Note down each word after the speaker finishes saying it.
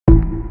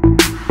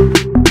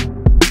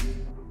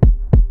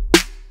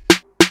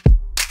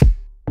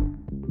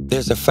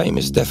there's a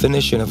famous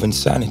definition of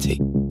insanity: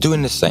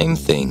 doing the same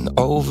thing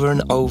over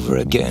and over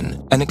again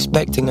and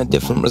expecting a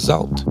different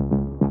result.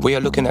 We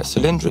are looking at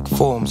cylindric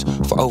forms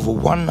for over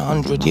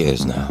 100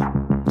 years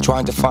now,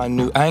 trying to find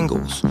new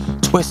angles,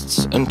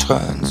 twists and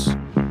turns,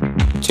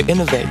 to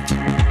innovate,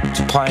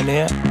 to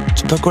pioneer,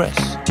 to progress,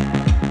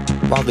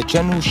 while the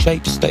general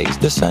shape stays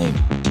the same.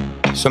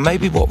 So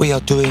maybe what we are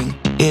doing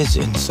is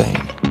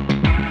insane.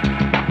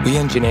 We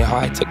engineer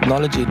high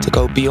technology to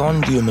go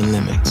beyond human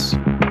limits,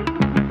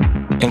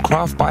 and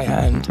craft by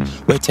hand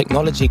where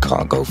technology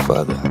can't go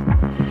further.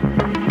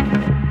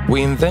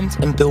 We invent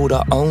and build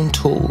our own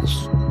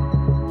tools,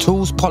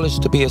 tools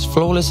polished to be as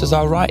flawless as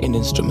our writing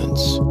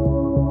instruments.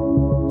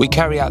 We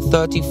carry out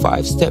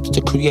 35 steps to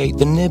create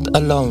the nib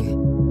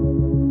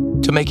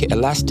alone, to make it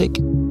elastic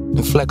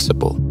and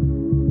flexible,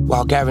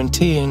 while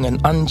guaranteeing an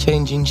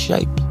unchanging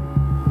shape.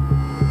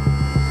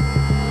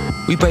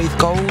 We bathe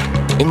gold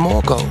in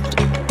more gold.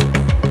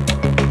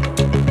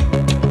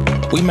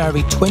 We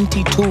marry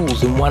 20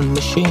 tools in one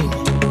machine,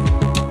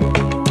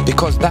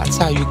 because that's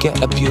how you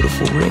get a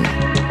beautiful ring.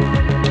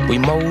 We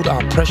mold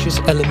our precious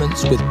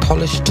elements with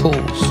polished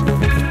tools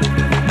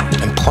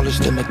and polish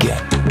them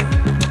again.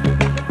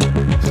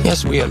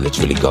 Yes, we are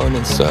literally going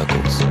in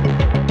circles,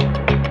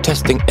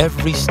 testing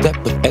every step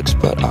with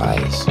expert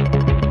eyes.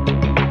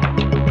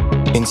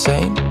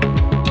 Insane?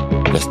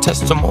 Let's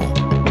test some more,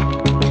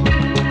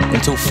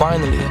 until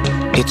finally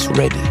it's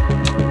ready.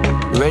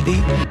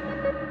 Ready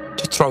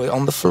to throw it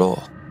on the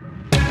floor,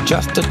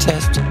 just to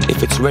test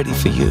if it's ready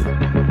for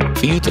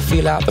you to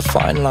feel out the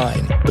fine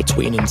line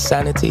between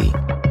insanity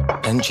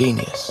and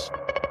genius.